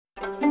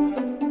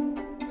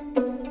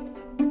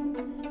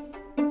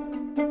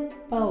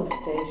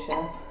Hello,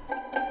 Stacia.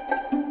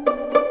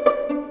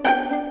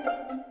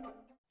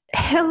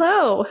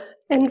 Hello,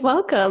 and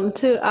welcome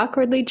to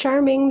Awkwardly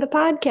Charming, the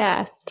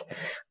podcast.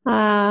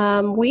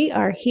 We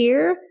are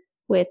here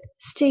with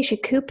Stacia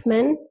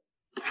Koopman.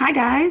 Hi,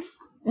 guys.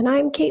 And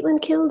I'm Caitlin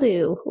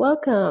Kildew.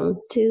 Welcome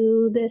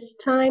to this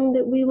time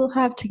that we will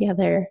have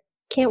together.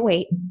 Can't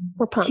wait.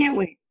 We're pumped. Can't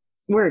wait.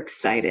 We're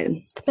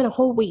excited. It's been a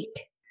whole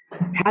week.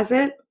 Has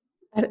it?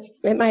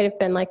 It might have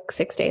been like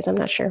 6 days. I'm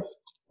not sure.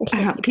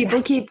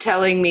 People keep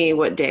telling me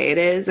what day it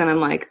is, and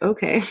I'm like,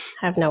 okay.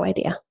 I have no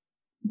idea.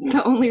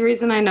 The only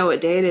reason I know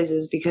what day it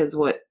is because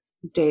what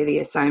day the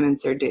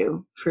assignments are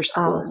due for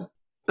school.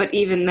 But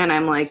even then,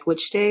 I'm like,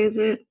 which day is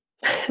it?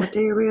 What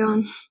day are we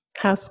on?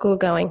 How's school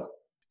going?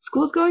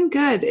 School's going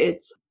good.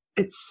 It's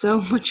so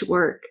much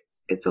work.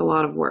 It's a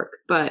lot of work,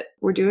 but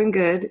we're doing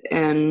good,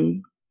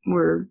 and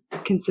we're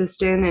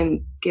consistent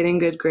and getting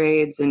good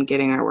grades and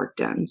getting our work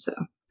done. So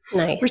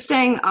nice. We're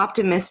staying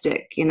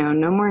optimistic, no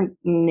more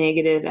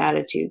negative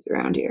attitudes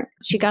around here.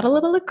 She got a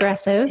little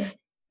aggressive,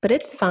 but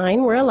it's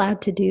fine. We're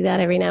allowed to do that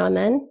every now and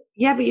then.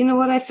 Yeah, but you know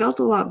what? I felt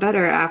a lot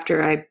better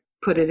after I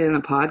put it in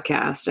a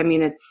podcast. I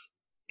mean,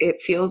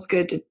 it feels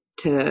good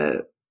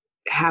to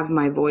have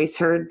my voice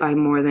heard by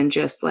more than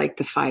just like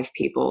the 5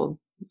 people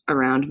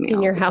around me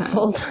in your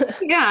household.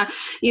 Yeah.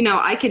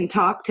 I can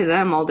talk to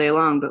them all day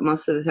long, but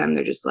most of the time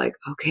they're just like,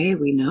 okay,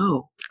 we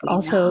know.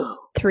 Also,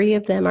 3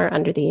 of them are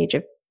under the age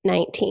of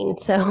 19.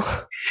 So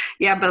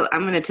yeah, but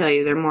I'm going to tell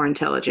you, they're more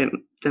intelligent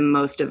than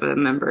most of the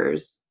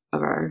members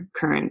of our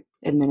current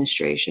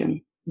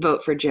administration.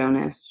 Vote for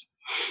Jonas.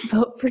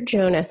 Vote for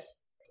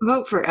Jonas.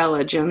 Vote for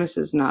Ella. Jonas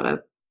is not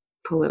a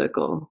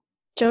political.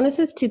 Jonas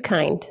is too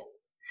kind.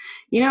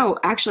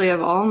 Actually,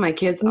 of all my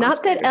kids...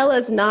 Not that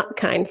Ella's not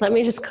kind. Let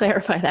me just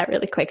clarify that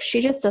really quick.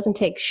 She just doesn't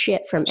take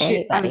shit from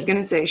anybody. I was going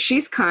to say,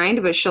 she's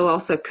kind, but she'll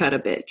also cut a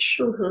bitch.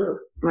 Mm-hmm.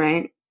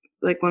 Right?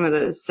 Like one of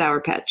those Sour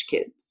Patch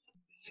Kids.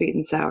 Sweet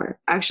and sour.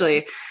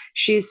 Actually,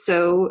 she's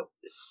so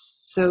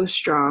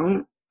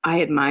strong.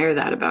 I admire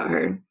that about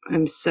her.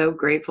 I'm so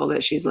grateful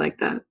that she's like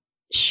that.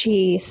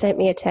 She sent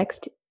me a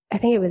text, I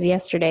think it was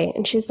yesterday,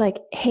 and she's like,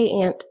 hey,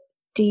 Aunt,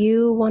 do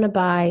you want to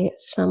buy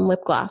some lip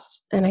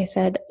gloss? And I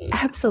said,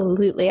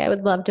 absolutely. I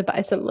would love to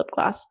buy some lip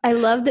gloss. I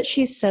love that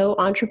she's so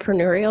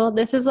entrepreneurial.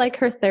 This is like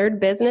her 3rd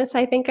business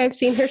I think I've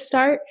seen her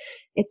start.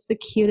 It's the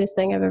cutest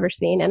thing I've ever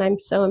seen, and I'm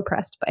so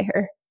impressed by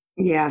her.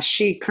 Yeah,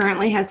 she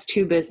currently has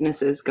 2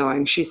 businesses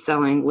going. She's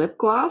selling lip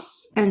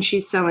gloss and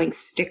she's selling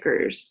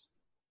stickers.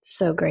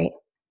 So great.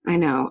 I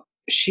know.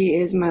 She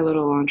is my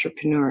little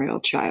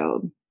entrepreneurial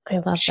child. I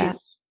love that.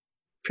 She's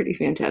pretty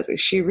fantastic.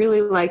 She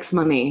really likes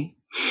money.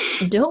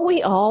 Don't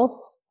we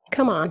all?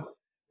 Come on.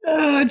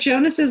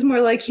 Jonas is more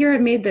like, here, I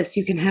made this.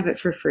 You can have it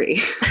for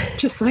free.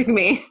 Just like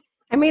me.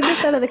 I made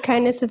this out of the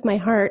kindness of my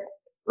heart.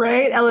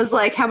 Right? Ella's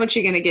like, how much are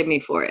you going to give me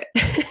for it?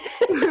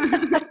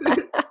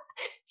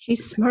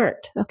 She's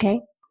smart,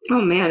 okay? Oh,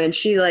 man. And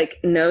she,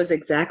 knows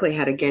exactly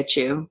how to get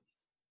you.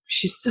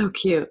 She's so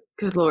cute.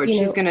 Good Lord.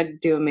 She's going to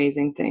do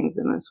amazing things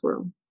in this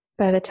world.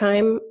 By the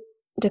time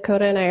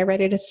Dakota and I are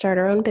ready to start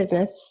our own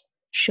business,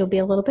 she'll be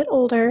a little bit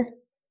older.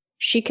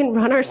 She can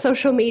run our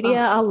social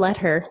media. I'll let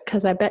her,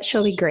 because I bet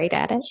she'll be great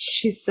at it.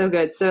 She's so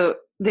good. So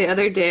the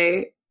other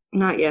day,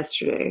 not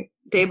yesterday,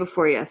 day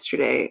before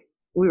yesterday,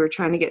 we were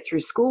trying to get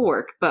through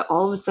schoolwork, but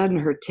all of a sudden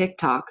her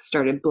TikTok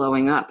started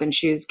blowing up and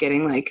she was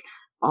getting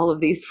all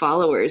of these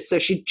followers. So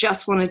she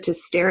just wanted to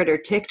stare at her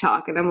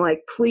TikTok. And I'm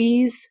like,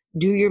 please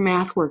do your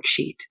math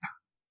worksheet.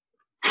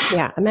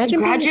 Yeah.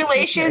 Imagine.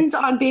 Congratulations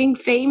on being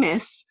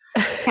famous.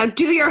 Now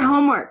do your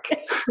homework.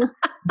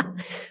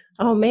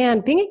 Oh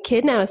man, being a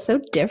kid now is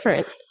so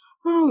different.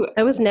 Oh,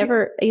 that was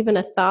never even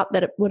a thought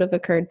that it would have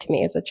occurred to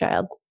me as a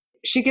child.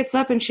 She gets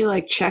up and she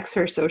checks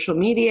her social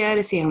media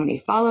to see how many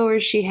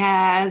followers she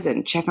has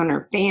and check on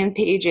her fan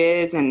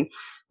pages. And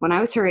when I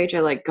was her age,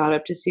 I got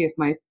up to see if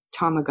my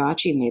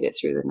Tamagotchi made it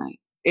through the night.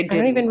 I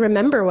don't even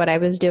remember what I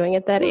was doing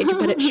at that age,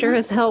 but it sure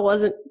as hell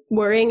wasn't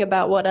worrying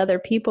about what other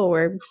people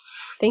were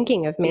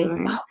thinking of me.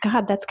 Oh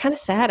God, that's kind of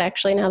sad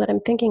actually now that I'm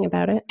thinking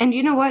about it. And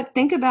you know what?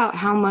 Think about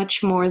how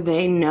much more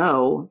they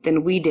know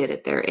than we did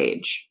at their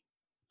age.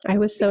 I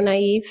was so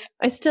naive.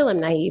 I still am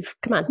naive.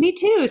 Come on. Me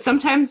too.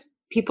 Sometimes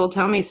people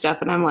tell me stuff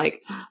and I'm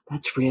like,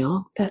 that's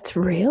real? That's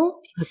real?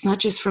 That's not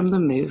just from the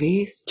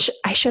movies.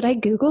 Should I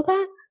Google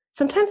that?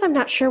 Sometimes I'm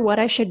not sure what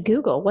I should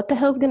Google. What the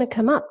hell's going to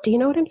come up? Do you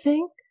know what I'm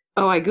saying?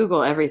 Oh, I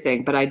Google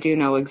everything, but I do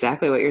know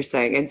exactly what you're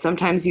saying. And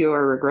sometimes you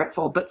are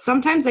regretful, but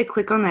sometimes I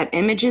click on that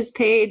images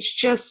page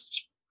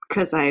just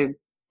because I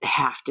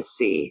have to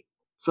see.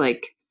 It's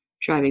like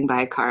driving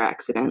by a car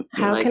accident.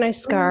 How can I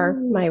scar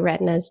my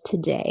retinas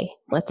today?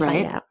 Let's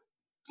find out.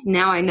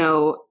 Now I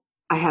know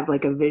I have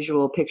a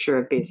visual picture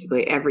of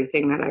basically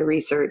everything that I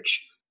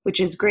research,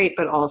 which is great,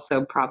 but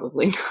also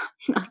probably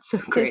not so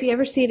great. So if you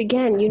ever see it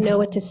again, you know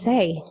what to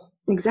say.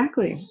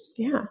 Exactly.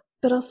 Yeah,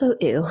 but also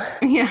ew.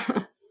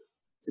 Yeah.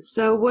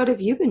 So what have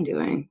you been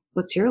doing?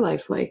 What's your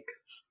life like?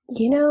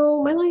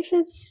 My life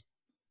is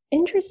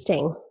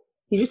interesting.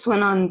 You just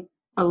went on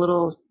a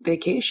little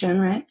vacation,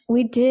 right?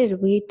 We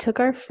did. We took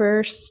our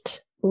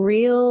first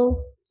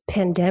real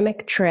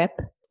pandemic trip.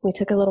 We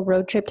took a little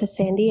road trip to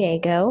San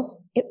Diego.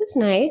 It was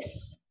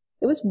nice.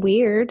 It was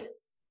weird.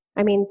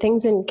 I mean,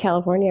 things in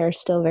California are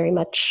still very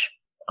much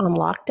on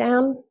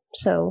lockdown.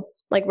 So,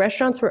 like,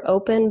 restaurants were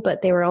open,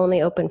 but they were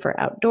only open for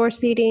outdoor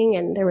seating,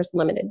 and there was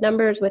limited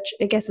numbers, which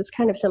I guess is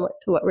kind of similar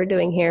to what we're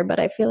doing here, but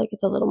I feel like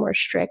it's a little more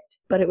strict.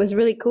 But it was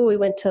really cool. We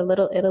went to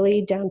Little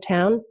Italy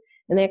downtown,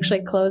 and they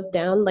actually closed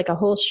down like a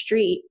whole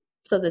street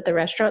so that the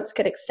restaurants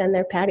could extend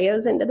their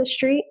patios into the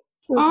street.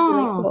 It was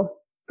really cool.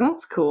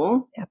 That's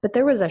cool. Yeah, but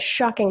there was a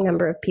shocking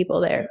number of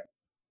people there.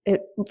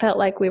 It felt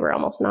like we were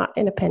almost not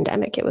in a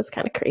pandemic. It was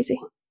kind of crazy.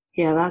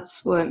 Yeah,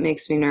 that's what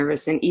makes me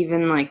nervous. And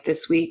even like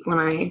this week if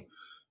I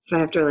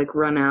have to like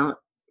run out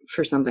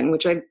for something,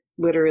 which I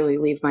literally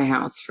leave my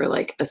house for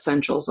like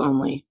essentials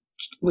only,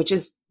 which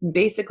is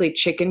basically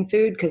chicken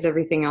food because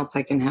everything else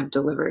I can have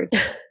delivered.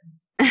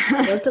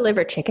 They don't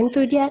deliver chicken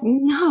food yet?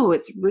 No,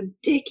 it's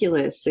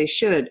ridiculous. They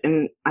should.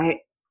 And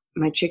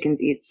my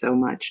chickens eat so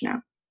much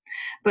now.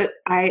 But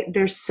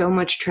there's so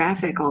much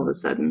traffic all of a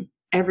sudden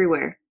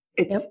everywhere.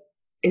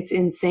 It's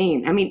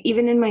insane. I mean,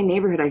 even in my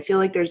neighborhood, I feel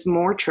like there's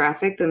more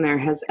traffic than there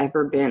has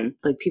ever been.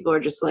 Like people are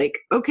just like,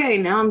 okay,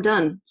 now I'm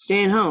done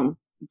staying home,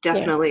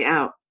 definitely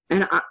out.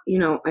 And I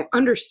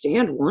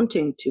understand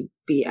wanting to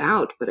be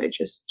out, but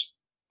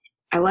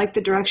I like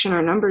the direction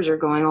our numbers are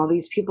going. All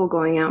these people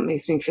going out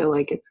makes me feel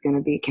like it's going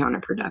to be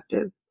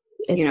counterproductive.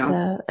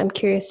 I'm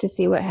curious to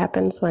see what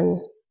happens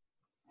when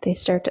they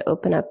start to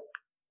open up.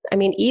 I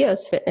mean,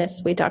 EOS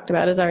Fitness we talked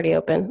about is already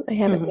open. I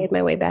haven't made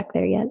my way back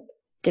there yet,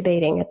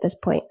 debating at this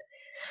point.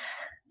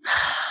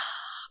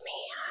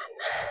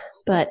 Man.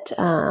 But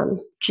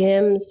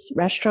gyms,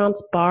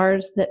 restaurants,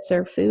 bars that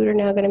serve food are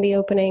now going to be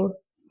opening.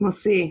 We'll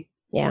see.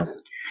 Yeah.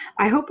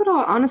 I hope it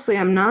all, honestly,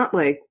 I'm not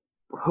like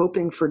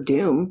hoping for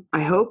doom.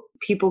 I hope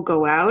people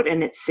go out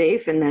and it's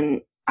safe and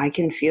then I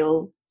can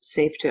feel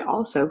safe to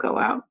also go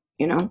out.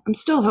 I'm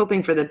still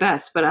hoping for the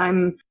best, but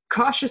I'm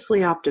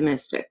cautiously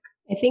optimistic.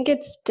 I think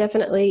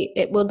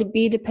it will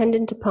be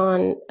dependent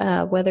upon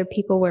whether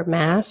people wear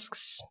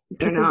masks.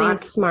 People being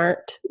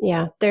smart.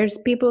 Yeah. There's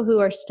people who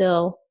are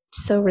still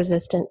so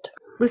resistant.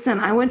 Listen,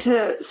 I went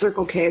to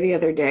Circle K the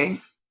other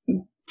day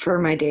for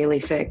my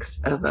daily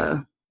fix of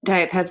a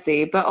Diet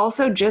Pepsi, but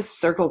also just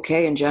Circle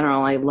K in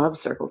general. I love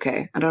Circle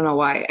K. I don't know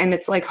why. And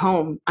it's like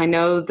home. I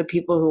know the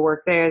people who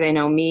work there. They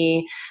know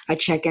me. I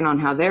check in on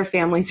how their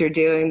families are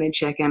doing. They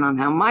check in on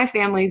how my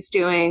family's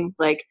doing.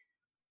 Like,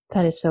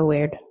 that is so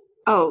weird.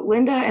 Oh,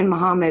 Linda and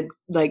Mohammed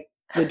like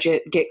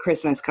legit get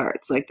Christmas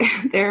cards. Like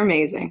they're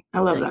amazing. I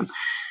love them.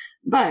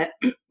 But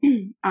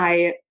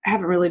I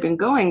haven't really been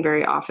going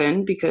very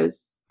often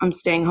because I'm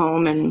staying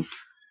home and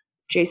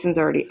Jason's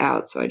already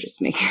out. So I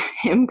just make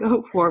him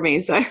go for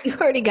me. So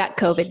you've already got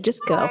COVID. Just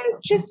go.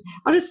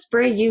 I'll just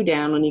spray you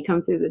down when you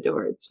come through the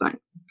door. It's fine.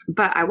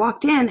 But I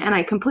walked in and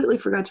I completely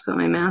forgot to put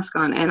my mask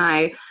on. And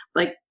I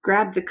like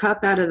grabbed the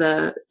cup out of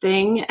the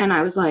thing and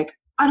I was like,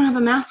 I don't have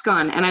a mask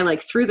on. And I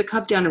like threw the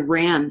cup down and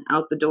ran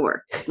out the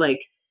door.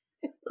 Like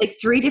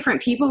 3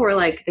 different people were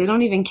like, they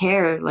don't even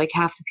care. Like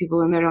half the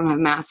people in there don't have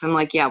masks. I'm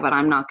like, yeah, but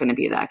I'm not going to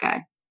be that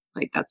guy.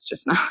 Like,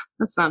 that's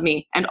not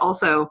me. And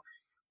also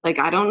like,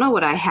 I don't know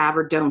what I have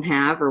or don't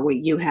have or what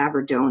you have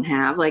or don't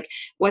have. Like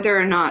whether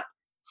or not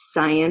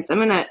science, I'm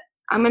going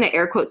to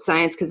air quote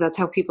science because that's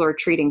how people are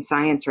treating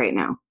science right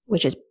now.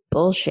 Which is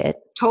bullshit.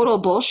 Total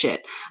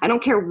bullshit. I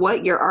don't care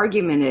what your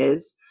argument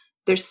is.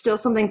 There's still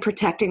something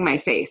protecting my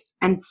face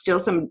and still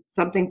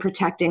something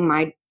protecting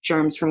my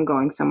germs from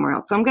going somewhere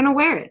else. So I'm going to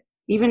wear it.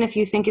 Even if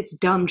you think it's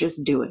dumb,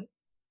 just do it.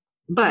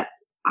 But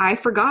I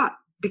forgot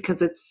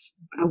because it's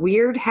a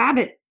weird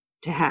habit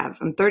to have.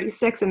 I'm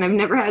 36 and I've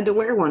never had to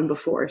wear one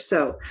before.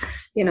 So,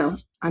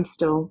 I'm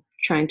still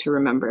trying to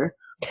remember.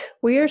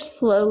 We are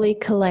slowly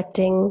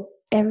collecting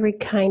every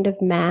kind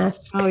of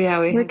mask. Oh, yeah.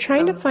 We're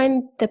trying to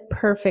find the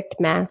perfect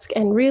mask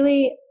and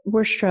really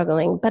we're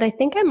struggling. But I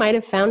think I might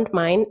have found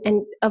mine.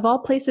 And of all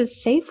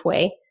places,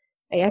 Safeway.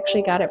 I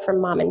actually got it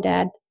from Mom and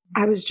Dad.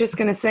 I was just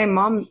going to say,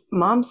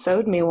 Mom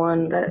sewed me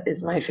one that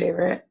is my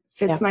favorite.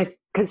 Fits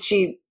because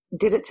she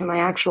did it to my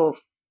actual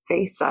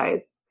face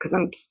size because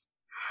I'm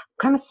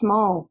kind of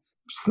small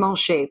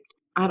shaped.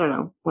 I don't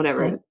know,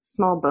 whatever. Yeah.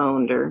 Small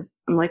boned or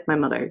I'm like my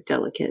mother,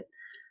 delicate.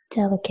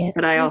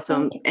 But I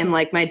also am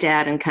like my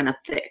dad and kind of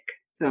thick.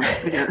 So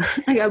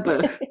I got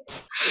both.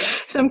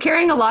 So I'm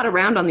carrying a lot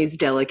around on these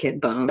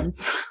delicate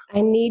bones.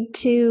 I need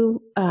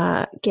to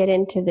get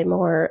into the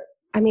more,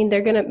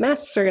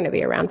 masks are going to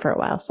be around for a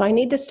while. So I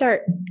need to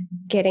start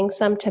getting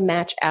some to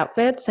match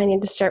outfits. I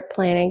need to start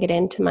planning it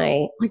into my.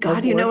 Oh my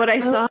God, you know what I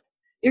saw?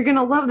 You're going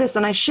to love this.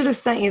 And I should have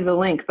sent you the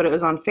link, but it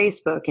was on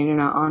Facebook and you're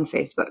not on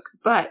Facebook.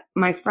 But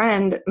my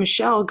friend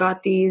Michelle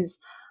got these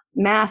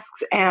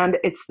masks and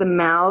it's the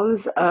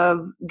mouths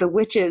of the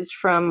witches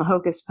from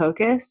Hocus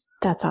Pocus.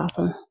 That's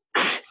awesome.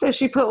 So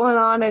she put one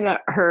on and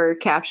her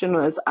caption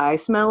was, I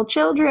smell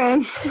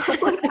children. I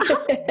was like,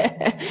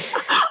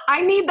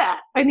 I need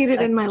that. I need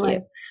it in my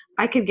life.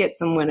 I could get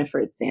some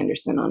Winifred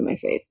Sanderson on my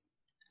face.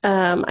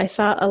 I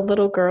saw a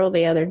little girl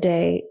the other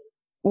day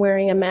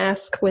wearing a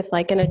mask with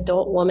like an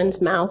adult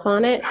woman's mouth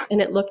on it,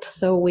 and it looked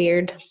so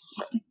weird.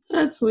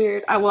 That's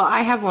weird.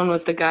 I have one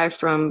with the guy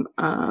from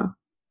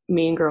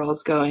Mean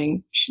Girls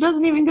going, she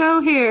doesn't even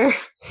go here.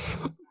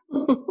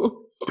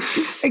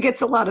 It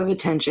gets a lot of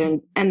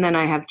attention. And then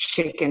I have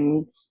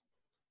chickens.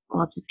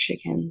 Lots of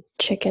chickens.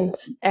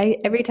 Chickens.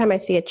 Every time I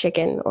see a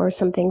chicken or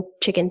something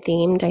chicken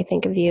themed, I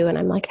think of you, and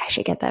I'm like, I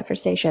should get that for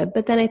Stacia.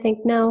 But then I think,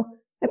 no,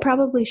 I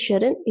probably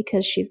shouldn't,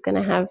 because she's going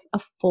to have a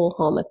full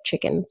home of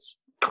chickens.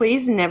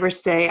 Please never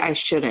say I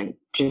shouldn't.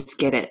 Just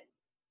get it.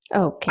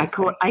 Oh, okay.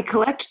 I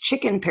collect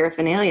chicken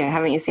paraphernalia.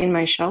 Haven't you seen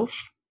my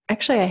shelf?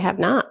 Actually, I have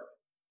not.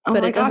 Oh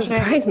but it doesn't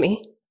surprise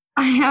me.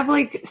 I have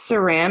like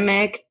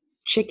ceramic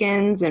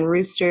chickens and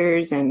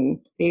roosters and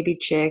baby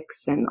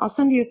chicks, and I'll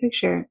send you a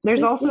picture.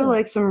 There's also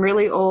like some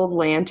really old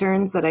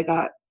lanterns that I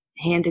got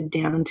handed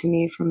down to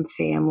me from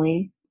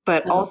family.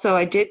 But also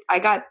I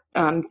got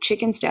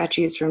chicken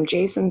statues from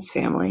Jason's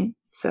family.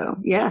 So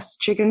yes,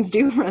 chickens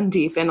do run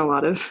deep in a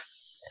lot of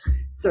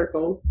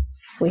circles.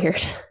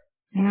 Weird.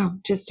 I know,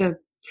 just a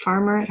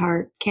farmer at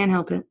heart. Can't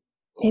help it.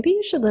 Maybe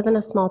you should live in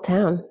a small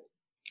town.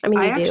 I mean,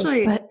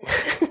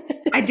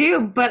 I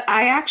do, but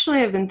I actually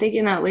have been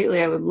thinking that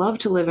lately. I would love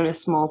to live in a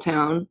small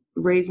town,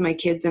 raise my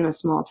kids in a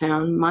small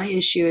town. My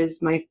issue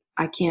is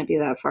I can't be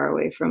that far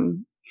away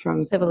from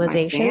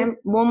civilization.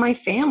 My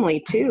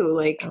family too.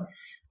 Like,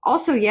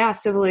 also, yeah,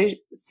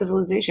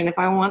 civilization. If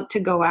I want to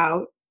go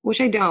out,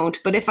 which I don't,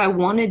 but if I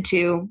wanted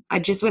to, I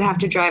just would have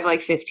to drive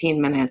like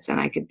 15 minutes and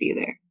I could be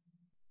there.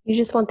 You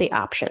just want the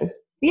option.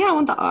 Yeah, I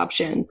want the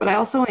option, but I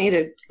also want you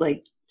to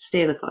like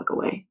stay the fuck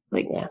away.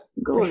 Like,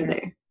 go over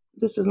there.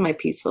 This is my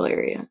peaceful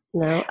area.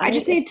 No, I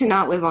just need to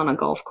not live on a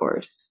golf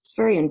course. It's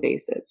very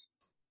invasive.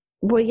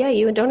 Well, yeah,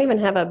 you don't even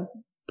have a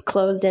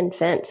closed-in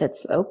fence.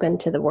 It's open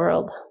to the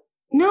world.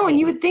 No, and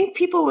you would think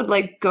people would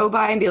like go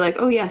by and be like,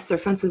 oh yes, their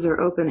fences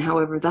are open.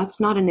 However, that's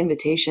not an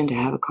invitation to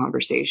have a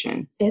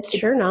conversation. It's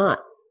sure not.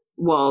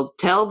 Well,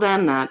 tell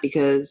them that,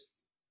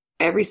 because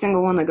every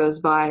single one that goes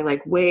by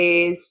like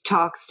waves,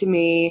 talks to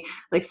me.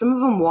 Like some of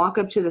them walk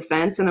up to the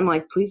fence and I'm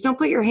like, please don't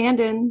put your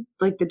hand in.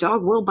 Like the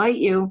dog will bite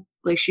you.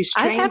 Like she's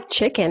trained. I have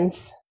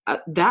chickens.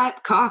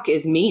 That cock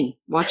is mean.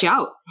 Watch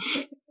out.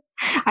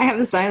 I have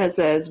a sign that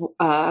says,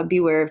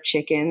 beware of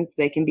chickens.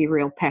 They can be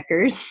real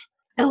peckers.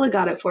 Ella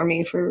got it for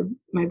me for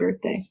my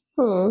birthday.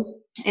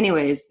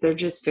 Anyways, they're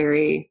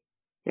very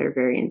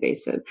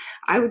invasive.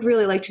 I would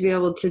really like to be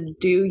able to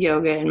do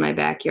yoga in my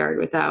backyard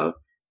without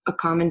a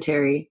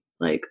commentary.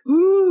 Like,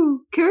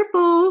 ooh,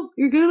 careful,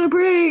 you're gonna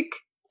break.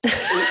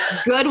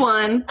 Good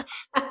one.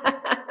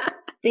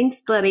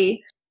 Thanks,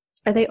 buddy.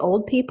 Are they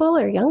old people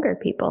or younger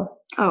people?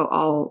 Oh,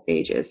 all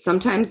ages.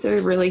 Sometimes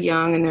they're really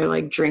young and they're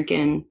like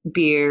drinking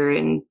beer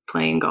and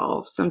playing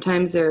golf.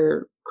 Sometimes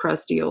they're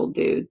crusty old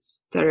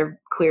dudes that are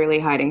clearly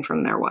hiding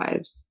from their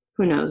wives.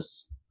 Who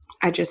knows?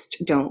 I just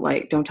don't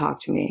talk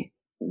to me.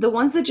 The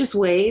ones that just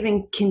wave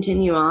and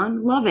continue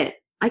on, love it.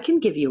 I can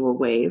give you a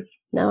wave.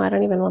 No, I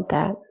don't even want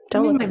that.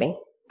 Don't look at me.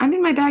 I'm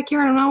in my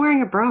backyard. I'm not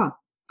wearing a bra.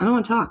 I don't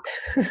want to talk.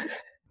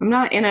 I'm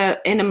not in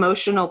an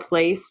emotional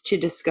place to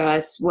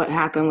discuss what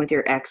happened with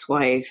your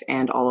ex-wife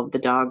and all of the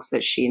dogs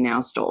that she now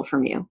stole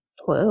from you.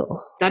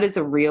 Whoa. That is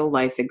a real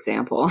life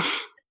example.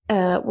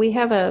 We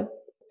have I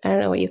don't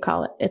know what you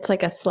call it. It's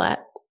like a slat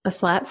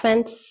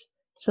fence.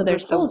 So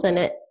there's holes in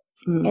it.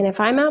 Mm. And if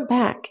I'm out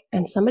back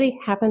and somebody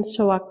happens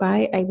to walk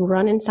by, I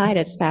run inside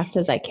as fast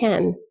as I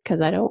can, because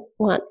I don't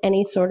want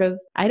any sort of,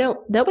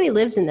 nobody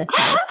lives in this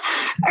house.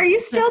 Are you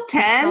still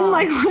 10?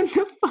 Like, what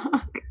the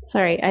fuck?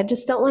 Sorry, I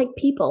just don't like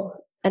people.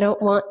 I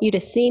don't want you to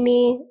see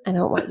me. I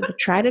don't want you to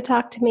try to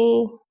talk to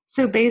me.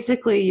 So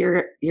basically,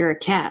 you're a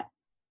cat.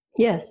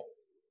 Yes.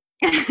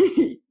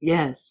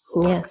 Yes.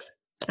 Yes.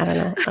 I don't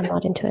know. I'm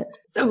not into it.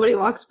 Somebody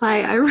walks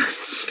by, I run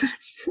as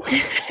fast.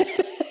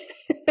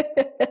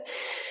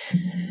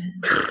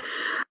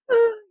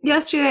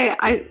 Yesterday,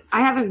 I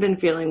haven't been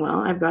feeling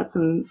well. I've got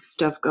some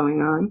stuff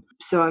going on.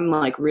 So I'm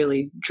like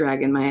really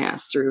dragging my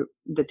ass through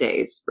the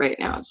days right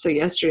now. So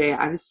yesterday,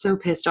 I was so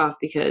pissed off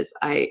because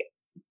I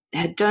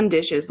had done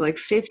dishes like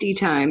 50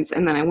 times,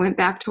 and then I went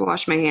back to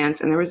wash my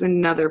hands and there was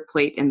another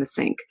plate in the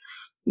sink.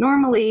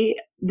 Normally,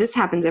 this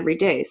happens every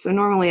day. So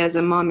normally as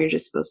a mom, you're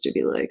just supposed to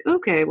be like,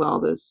 okay, well,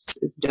 this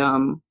is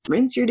dumb.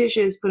 Rinse your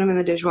dishes, put them in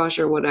the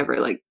dishwasher, whatever,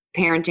 like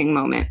parenting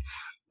moment.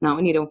 Not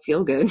when you don't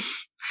feel good.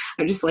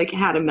 I just like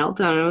had a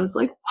meltdown and I was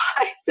like,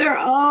 why is there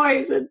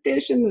always a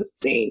dish in the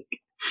sink?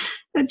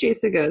 And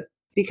Jason goes,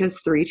 because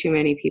 3 too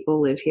many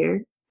people live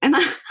here. And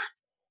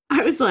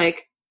I was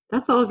like,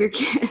 that's all of your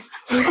kids.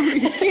 That's all of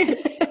your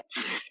kids.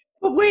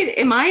 But wait,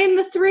 am I in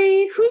the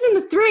 3? Who's in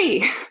the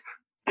 3?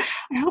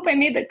 I hope I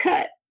made the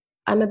cut.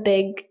 I'm a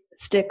big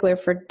stickler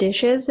for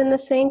dishes in the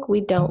sink.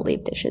 We don't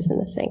leave dishes in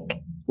the sink.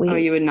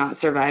 You would not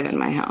survive in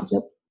my house.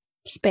 Nope.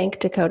 Spank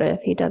Dakota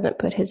if he doesn't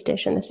put his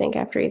dish in the sink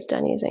after he's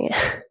done using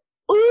it.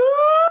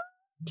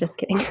 Just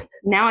kidding.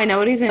 Now I know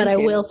what he's into. But I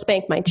will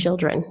spank my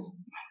children.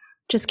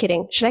 Just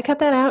kidding. Should I cut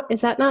that out?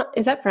 Is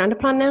that frowned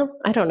upon now?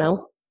 I don't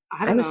know.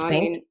 I don't know.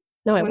 spanked.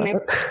 No, I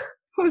wasn't.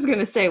 I was going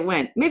to say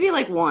when. Maybe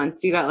like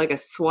once you got like a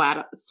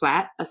swat.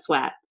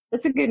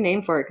 That's a good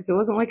name for it because it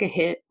wasn't like a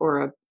hit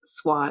or a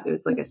swat. It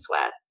was like a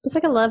swat. It's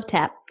like a love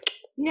tap.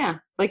 Yeah.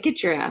 Like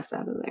get your ass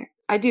out of there.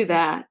 I do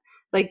that.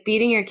 Like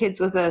beating your kids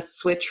with a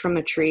switch from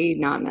a tree,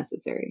 not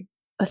necessary.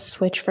 A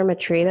switch from a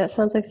tree? That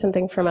sounds like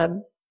something from a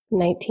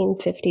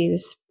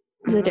 1950s.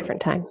 It's a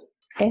different time.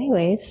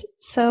 Anyways,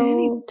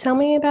 so tell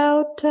me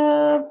about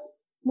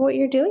what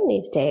you're doing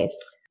these days.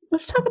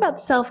 Let's talk about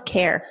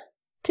self-care.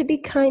 To be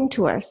kind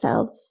to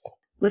ourselves.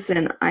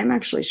 Listen, I'm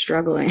actually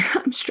struggling.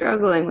 I'm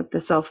struggling with the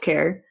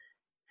self-care,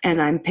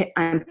 and I'm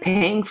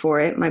paying for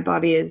it. My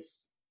body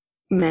is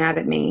mad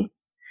at me.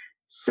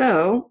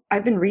 So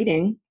I've been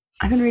reading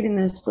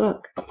this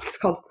book. It's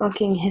called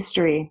Fucking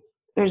History.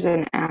 There's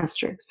an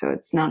asterisk, so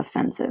it's not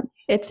offensive.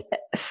 It's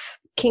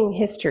King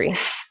History.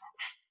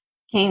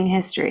 King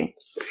History.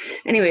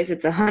 Anyways,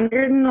 it's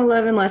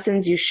 111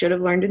 lessons you should have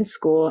learned in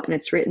school, and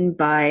it's written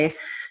by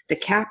the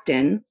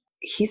captain.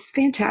 He's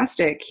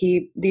fantastic.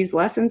 These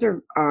lessons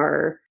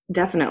are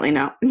definitely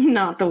not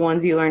the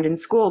ones you learned in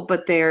school,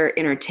 but they're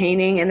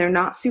entertaining and they're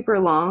not super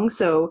long.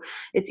 So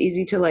it's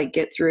easy to like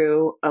get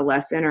through a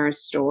lesson or a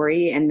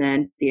story and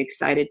then be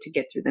excited to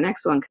get through the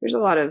next one. There's a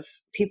lot of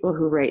people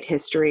who write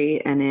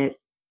history and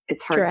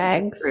it's hard to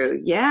get through.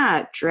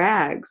 Yeah, it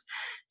drags.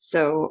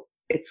 So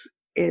it's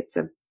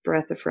a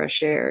breath of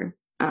fresh air.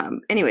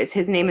 Anyways,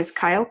 his name is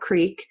Kyle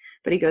Creek,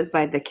 but he goes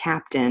by the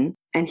Captain,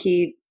 and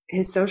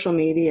his social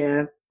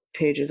media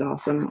page is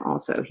awesome.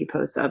 Also, he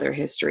posts other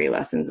history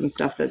lessons and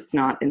stuff that's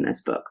not in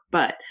this book,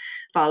 but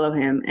follow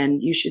him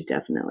and you should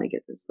definitely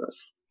get this book.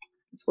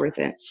 It's worth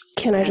it.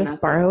 Can I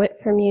just borrow it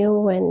from you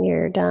when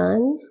you're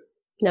done?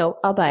 No,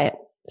 I'll buy it.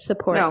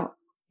 Support. No,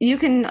 you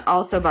can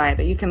also buy it,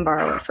 but you can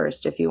borrow it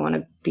first if you want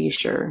to be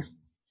sure.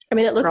 I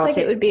mean, it looks like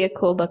it would be a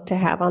cool book to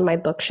have on my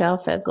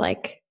bookshelf as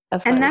like a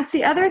fun. And that's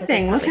the other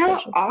thing. Look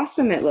how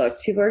awesome it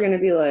looks. People are going to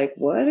be like,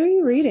 what are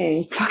you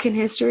reading? Fucking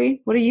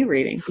history? What are you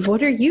reading?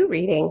 What are you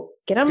reading?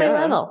 Get on my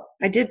level.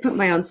 I did put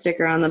my own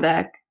sticker on the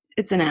back.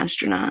 It's an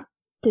astronaut.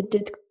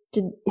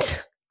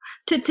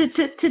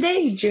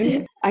 Today,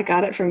 Junior. I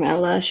got it from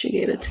Ella. She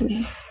gave it to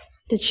me.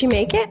 Did she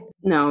make it?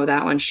 No,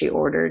 that one she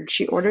ordered.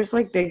 She orders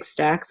like big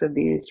stacks of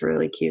these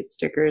really cute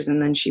stickers,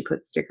 and then she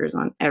puts stickers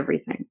on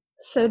everything.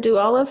 So do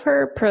all of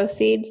her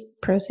proceeds,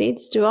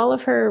 do all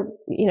of her,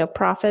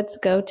 profits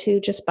go to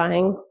just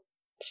buying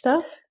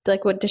stuff?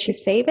 Like, what, does she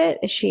save it?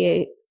 Is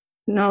she...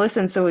 No,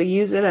 listen, so we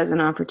use it as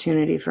an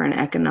opportunity for an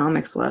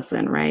economics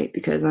lesson, right?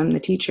 Because I'm the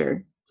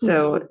teacher.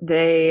 So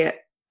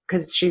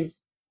because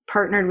she's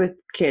partnered with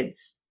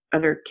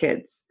other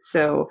kids.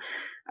 So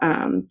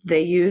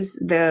they use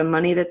the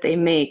money that they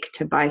make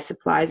to buy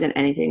supplies, and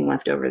anything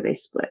left over, they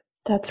split.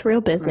 That's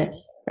real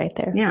business right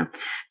there. Yeah.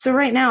 So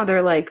right now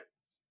they're like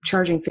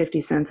charging 50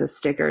 cents a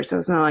sticker. So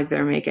it's not like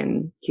they're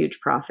making huge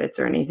profits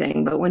or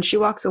anything. But when she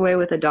walks away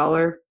with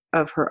 $1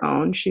 of her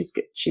own, she's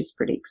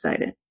pretty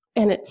excited.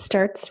 And it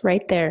starts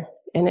right there,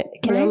 and it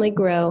can only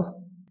grow.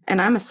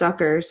 And I'm a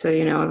sucker, so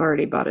I've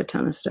already bought a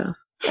ton of stuff.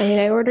 I mean,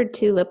 I ordered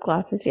 2 lip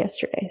glosses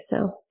yesterday,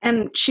 so.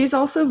 And she's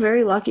also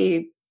very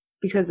lucky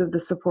because of the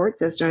support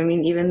system. I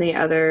mean, even the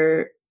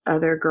other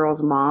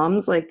girls'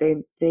 moms, like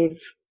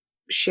they've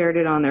shared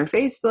it on their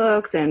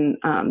Facebooks, and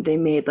they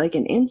made like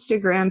an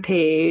Instagram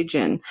page,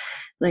 and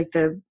like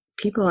the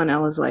people in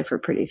Ella's life are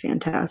pretty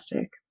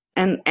fantastic.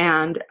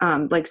 And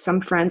like some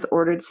friends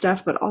ordered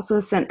stuff, but also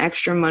sent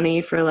extra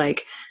money for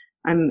like,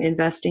 I'm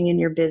investing in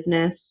your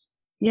business.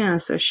 Yeah.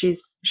 So she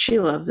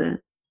loves it.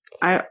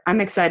 I'm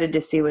excited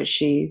to see what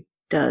she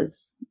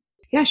does.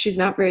 Yeah. She's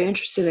not very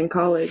interested in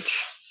college.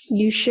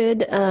 You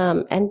should.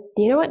 And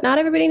you know what? Not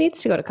everybody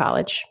needs to go to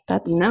college.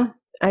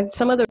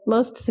 Some of the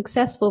most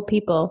successful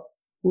people,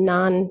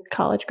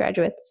 non-college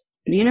graduates.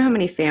 Do you know how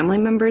many family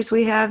members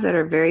we have that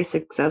are very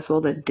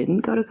successful that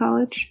didn't go to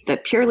college?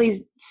 That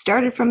purely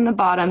started from the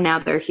bottom. Now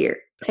they're here.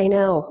 I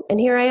know. And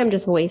here I am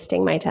just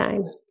wasting my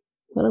time.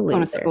 What a loser.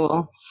 Going to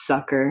school.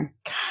 Sucker.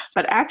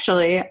 But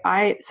actually,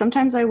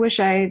 sometimes I wish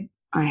I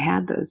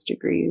had those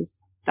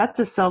degrees. That's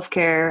a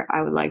self-care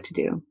I would like to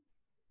do.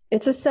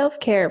 It's a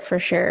self-care for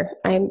sure.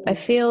 I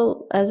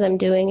feel as I'm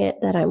doing it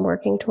that I'm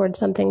working towards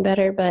something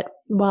better. But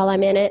while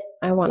I'm in it,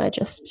 I want to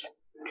just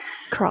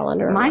crawl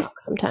under a rock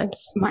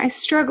sometimes. My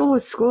struggle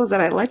with school is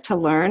that I like to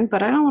learn,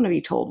 but I don't want to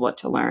be told what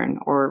to learn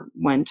or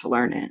when to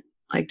learn it.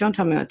 Like, don't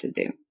tell me what to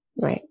do.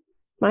 Right.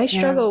 My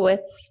struggle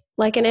with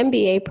like an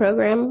MBA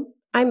program,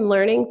 I'm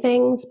learning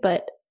things,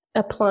 but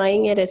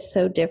applying it is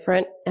so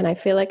different. And I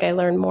feel like I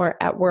learn more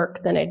at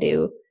work than I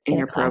do in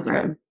your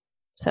program.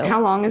 So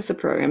how long is the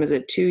program? Is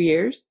it 2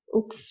 years?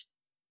 It's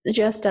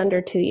just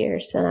under 2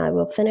 years, and I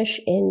will finish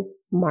in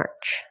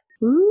March.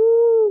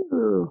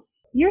 Ooh.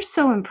 You're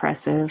so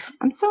impressive.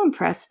 I'm so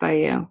impressed by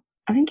you.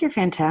 I think you're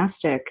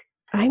fantastic.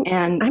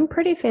 I'm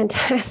pretty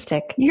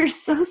fantastic. You're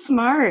so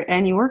smart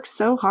and you work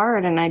so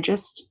hard. And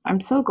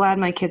I'm so glad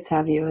my kids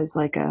have you as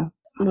like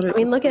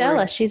look at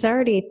Ella. She's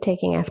already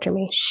taking after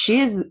me. She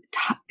is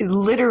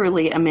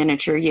literally a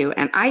miniature you.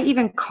 And I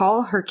even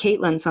call her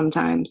Caitlin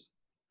sometimes.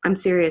 I'm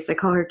serious. I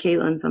call her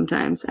Caitlin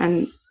sometimes.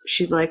 And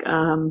She's like,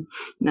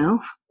 no,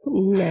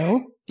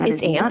 No, that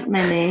it's is Aunt. not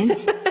my name.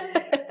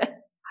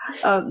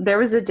 There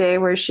was a day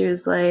where she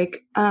was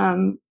like,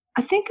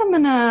 I think I'm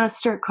going to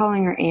start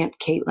calling her Aunt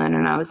Caitlin.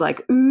 And I was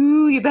like,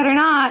 ooh, you better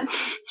not.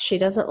 She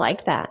doesn't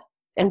like that.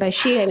 And by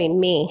she, I mean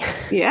me.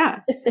 Yeah.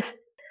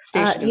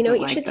 You know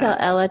what you should tell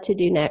Ella to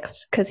do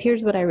next? Because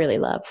here's what I really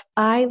love.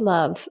 I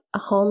love a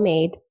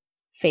homemade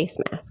face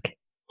mask.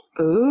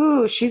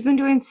 Ooh, she's been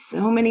doing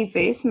so many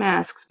face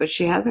masks, but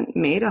she hasn't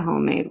made a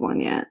homemade one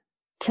yet.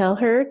 Tell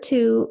her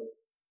to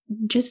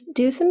just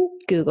do some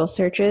Google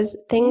searches,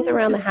 things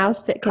around the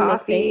house that can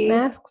make face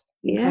masks.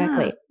 Yeah.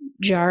 Exactly.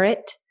 Jar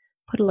it,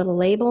 put a little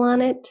label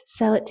on it,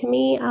 sell it to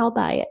me, I'll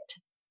buy it.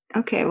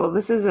 Okay, well,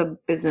 this is a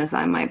business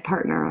I might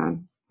partner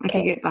on. I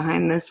can get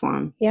behind this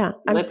one. Yeah,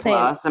 I'm lip saying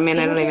gloss. I mean,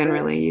 I don't even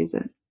really use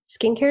it.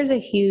 Skincare is a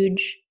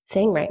huge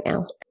thing right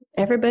now.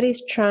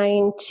 Everybody's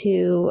trying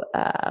to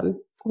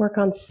work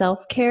on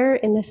self-care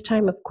in this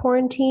time of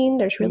quarantine.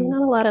 There's really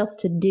not a lot else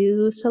to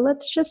do. So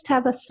let's just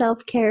have a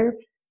self-care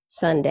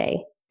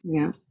Sunday.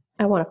 Yeah.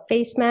 I want a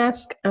face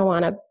mask. I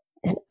want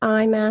an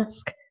eye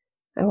mask.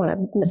 I want a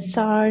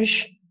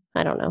massage.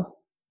 I don't know.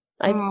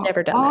 I've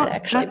never done that,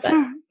 actually.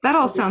 That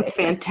all sounds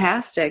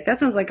fantastic. That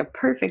sounds like a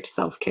perfect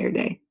self-care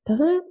day.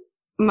 Doesn't it?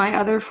 My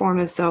other form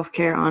of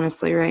self-care,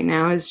 honestly, right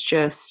now is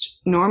just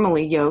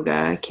normally yoga.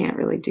 I can't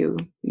really do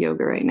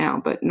yoga right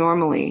now, but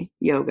normally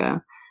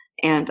yoga.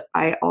 And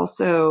I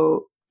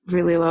also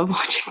really love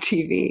watching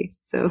TV.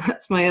 So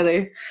that's my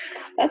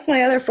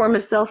other form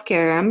of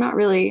self-care. I'm not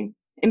really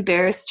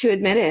embarrassed to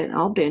admit it.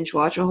 I'll binge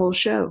watch a whole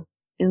show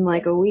in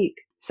like a week.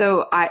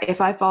 So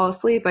if I fall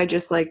asleep, I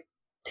just like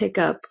pick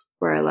up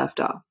where I left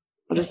off.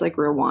 I'll just like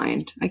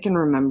rewind. I can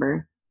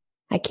remember.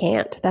 I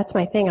can't. That's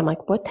my thing. I'm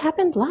like, what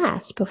happened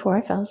last before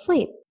I fell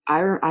asleep?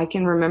 I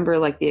can remember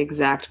like the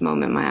exact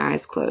moment my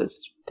eyes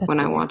closed when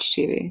I watch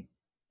TV.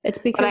 It's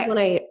because when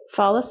I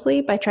fall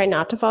asleep, I try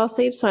not to fall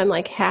asleep. So I'm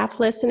like half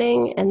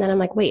listening. And then I'm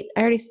like, wait,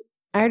 I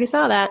already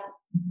saw that.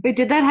 Wait,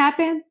 did that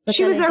happen? But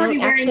she was already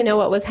wearing... actually know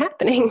what was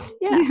happening.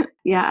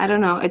 Yeah, I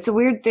don't know. It's a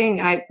weird thing.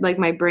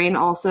 My brain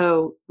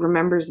also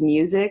remembers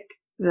music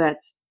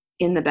that's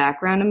in the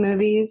background of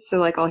movies. So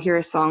like I'll hear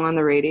a song on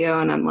the radio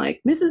and I'm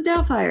like, Mrs.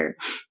 Doubtfire.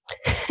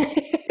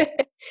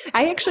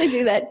 I actually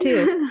do that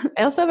too.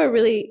 I also have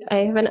I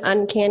have an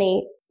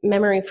uncanny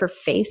memory for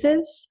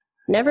faces.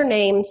 Never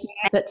names,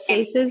 but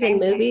faces in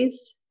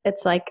movies.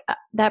 It's like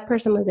that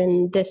person was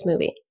in this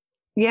movie.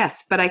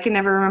 Yes, but I can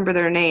never remember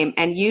their name.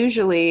 And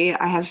usually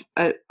I have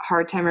a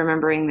hard time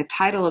remembering the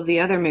title of the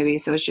other movie.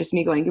 So it's just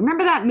me going, you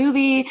remember that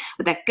movie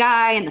with that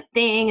guy and the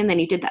thing? And then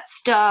he did that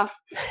stuff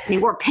and he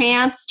wore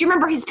pants. Do you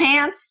remember his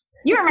pants?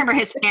 You remember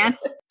his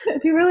pants.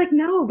 People were like,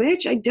 no,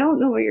 bitch, I don't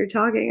know what you're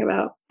talking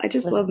about. I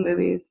just love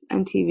movies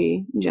and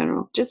TV in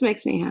general. Just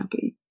makes me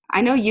happy.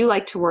 I know you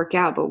like to work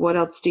out, but what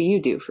else do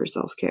you do for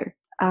self-care?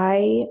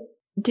 I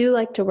do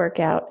like to work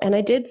out, and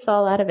I did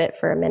fall out of it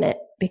for a minute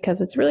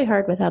because it's really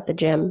hard without the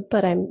gym,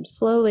 but I'm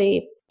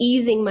slowly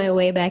easing my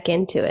way back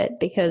into it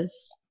because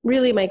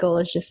really my goal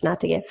is just not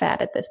to get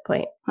fat at this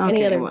point.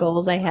 Any other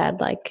goals I had,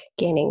 like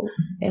gaining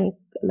any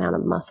amount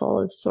of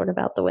muscle, is sort of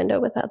out the window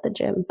without the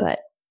gym, but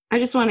I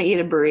just want to eat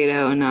a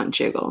burrito and not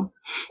jiggle.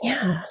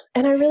 Yeah,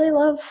 and I really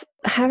love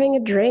having a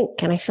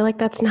drink, and I feel like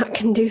that's not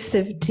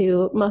conducive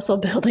to muscle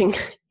building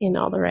in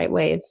all the right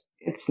ways.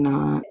 It's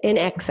not. In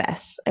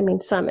excess. I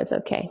mean, some is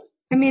okay.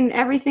 I mean,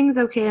 everything's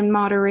okay in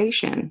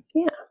moderation.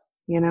 Yeah.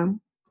 You know,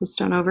 just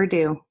don't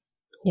overdo.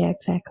 Yeah,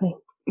 exactly.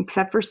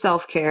 Except for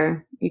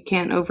self-care. You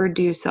can't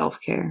overdo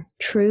self-care.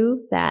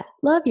 True that.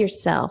 Love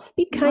yourself.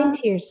 Be kind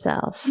to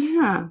yourself.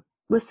 Yeah.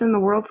 Listen, the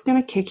world's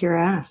going to kick your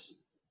ass.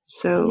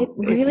 So it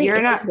really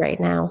is right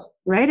now.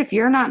 Right? If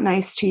you're not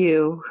nice to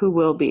you, who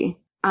will be?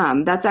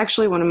 That's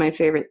actually one of my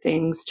favorite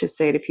things to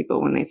say to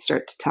people when they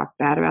start to talk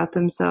bad about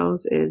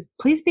themselves is,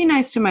 please be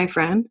nice to my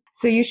friend.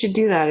 So you should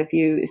do that.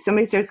 If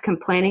somebody starts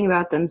complaining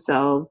about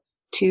themselves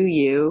to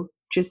you,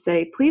 just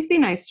say, please be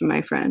nice to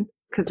my friend.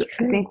 Because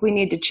I think we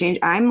need to change.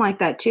 I'm like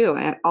that too.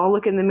 I'll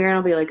look in the mirror and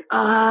I'll be like,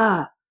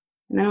 And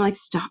then I'm like,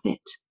 stop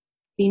it.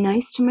 Be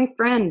nice to my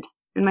friend.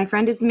 And my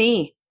friend is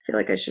me. I feel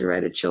like I should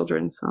write a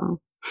children's song.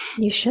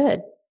 You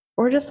should.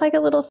 Or just like a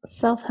little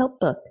self-help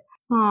book.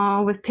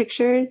 Oh, with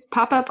pictures,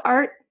 pop-up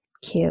art.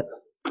 Cute.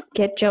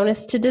 Get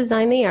Jonas to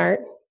design the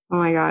art. Oh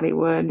my God, he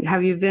would.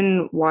 Have you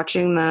been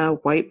watching the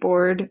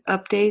whiteboard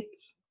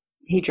updates?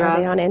 He draws.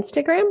 Are they on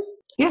Instagram?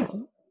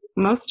 Yes,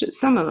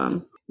 some of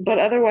them. But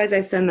otherwise,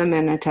 I send them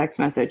in a text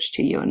message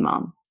to you and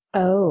Mom.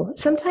 Oh,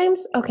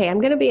 sometimes. Okay, I'm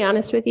going to be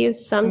honest with you.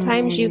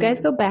 Sometimes you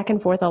guys go back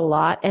and forth a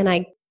lot, and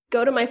I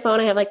go to my phone.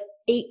 I have like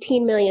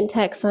 18 million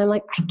texts, and I'm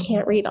like, I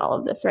can't read all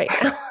of this right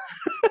now.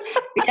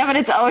 Yeah, but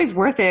it's always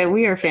worth it.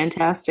 We are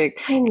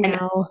fantastic. I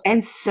know.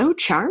 And so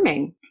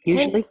charming.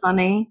 Usually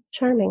funny.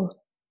 Charming.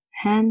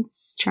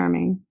 Hence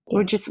charming.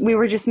 Yeah. We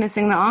were just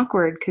missing the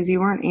awkward because you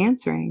weren't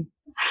answering.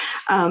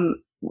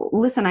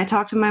 Listen, I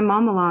talk to my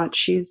mom a lot.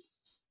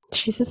 She's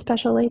a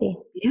special lady.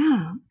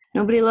 Yeah.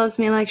 Nobody loves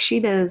me like she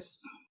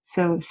does.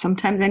 So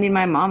sometimes I need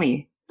my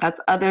mommy. That's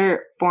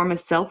other form of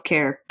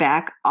self-care.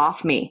 Back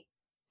off me.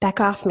 Back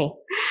off me.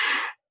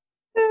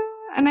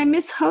 And I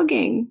miss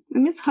hugging. I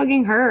miss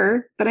hugging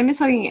her, but I miss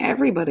hugging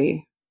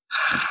everybody.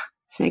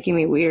 It's making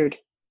me weird.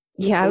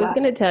 Yeah, I was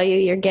going to tell you,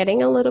 you're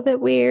getting a little bit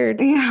weird.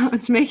 Yeah,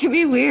 it's making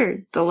me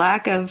weird. The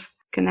lack of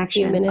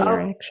connection. Human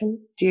interaction.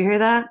 Do you hear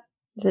that?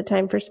 Is it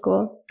time for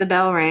school? The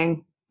bell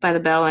rang. By the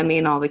bell, I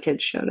mean all the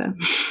kids showed up.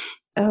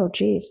 Oh,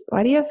 geez.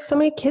 Why do you have so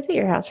many kids at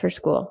your house for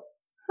school?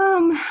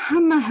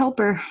 I'm a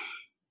helper.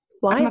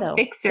 Why, I'm a though?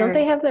 fixer. Don't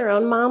they have their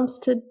own moms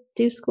to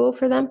do school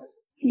for them?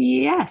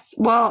 Yes.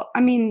 Well,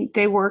 I mean,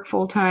 they work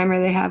full time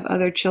or they have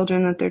other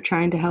children that they're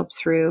trying to help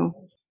through.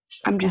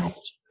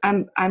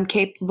 I'm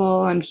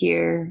capable. I'm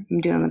here.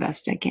 I'm doing the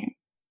best I can.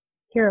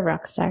 You're a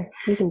rock star.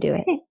 You can do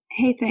it.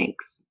 Hey,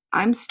 thanks.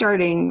 I'm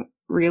starting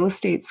real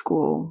estate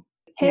school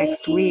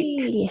next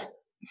week.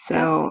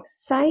 So that's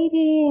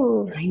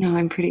exciting. I know,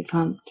 I'm pretty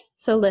pumped.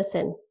 So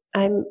listen,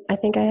 I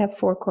think I have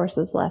 4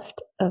 courses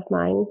left of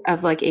mine.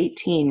 Of like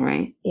 18,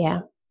 right? Yeah.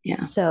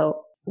 Yeah.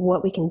 So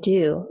what we can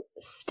do,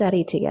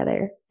 study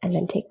together and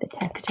then take the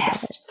test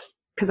together.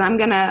 Because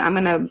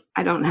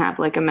I don't have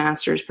like a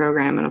master's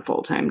program and a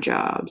full-time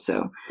job.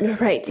 So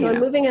right. So I'm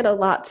moving at a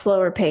lot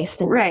slower pace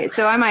than right.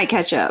 So I might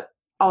catch up.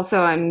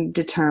 Also, I'm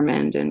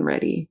determined and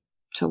ready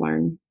to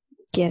learn.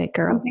 Get it,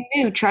 girl. Something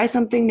new. Try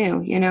something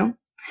new,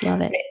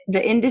 Love it.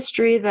 The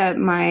industry that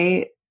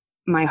my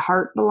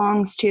heart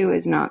belongs to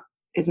is not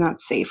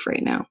safe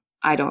right now.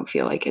 I don't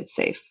feel like it's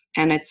safe.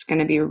 And it's going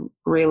to be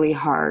really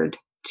hard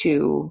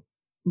to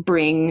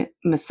bring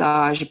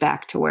massage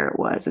back to where it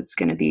was. It's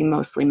going to be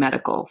mostly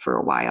medical for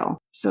a while.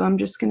 So I'm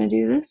just going to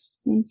do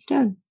this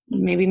instead.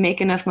 Maybe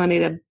make enough money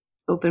to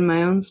open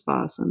my own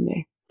spa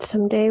someday.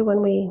 Someday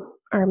when we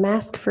are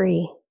mask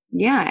free.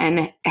 Yeah,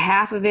 and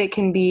half of it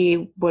can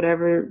be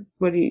whatever.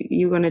 What are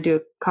you going to do?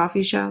 A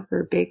coffee shop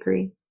or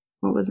bakery?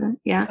 What was it?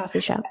 Yeah.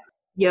 Coffee shop.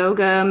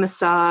 Yoga,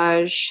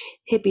 massage,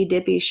 hippy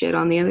dippy shit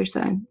on the other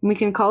side. We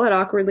can call it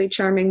Awkwardly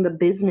Charming the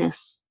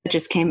business. It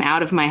just came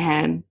out of my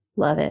head.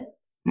 Love it.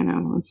 I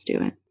know. Let's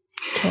do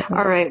it.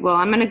 All right. Well,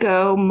 I'm going to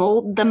go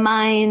mold the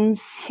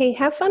minds. Hey,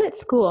 have fun at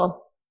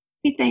school.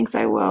 Hey, thanks.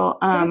 I will.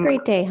 Have a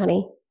great day,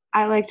 honey.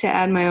 I like to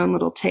add my own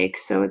little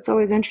takes, so it's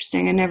always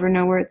interesting. I never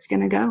know where it's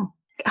going to go.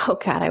 Oh,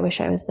 God, I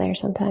wish I was there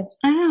sometimes.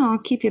 I know. I'll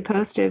keep you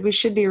posted. We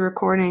should be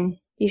recording.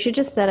 You should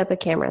just set up a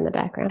camera in the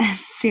background.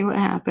 See what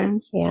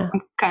happens. Yeah.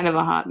 I'm kind of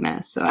a hot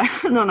mess, so I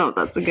don't know if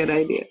that's a good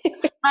idea.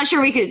 I'm not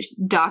sure we could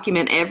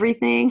document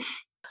everything.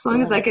 As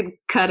long as I could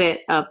cut it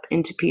up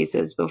into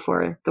pieces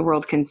before the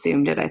world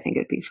consumed it, I think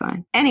it'd be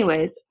fine.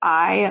 Anyways,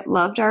 I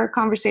loved our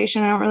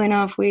conversation. I don't really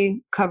know if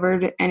we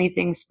covered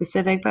anything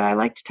specific, but I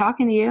liked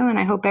talking to you, and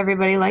I hope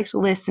everybody liked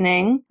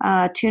listening.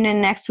 Tune in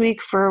next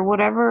week for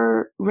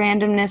whatever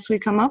randomness we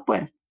come up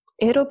with.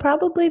 It'll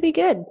probably be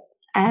good.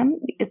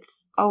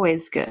 It's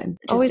always good.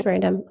 Always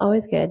random.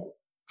 Always good.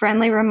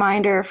 Friendly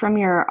reminder from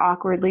your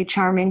awkwardly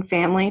charming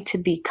family to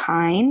be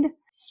kind.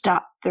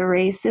 Stop the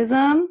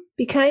racism.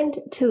 Be kind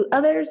to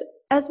others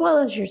as well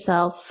as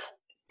yourself.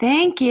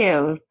 Thank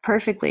you.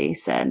 Perfectly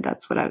said.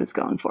 That's what I was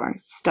going for.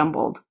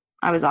 Stumbled.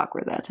 I was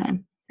awkward that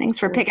time. Thanks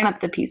for picking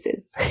up the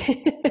pieces.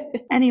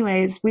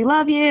 Anyways, we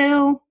love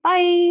you.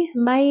 Bye.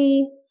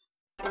 Bye.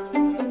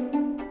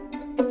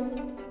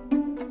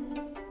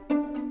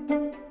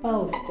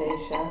 Oh,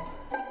 Stacia.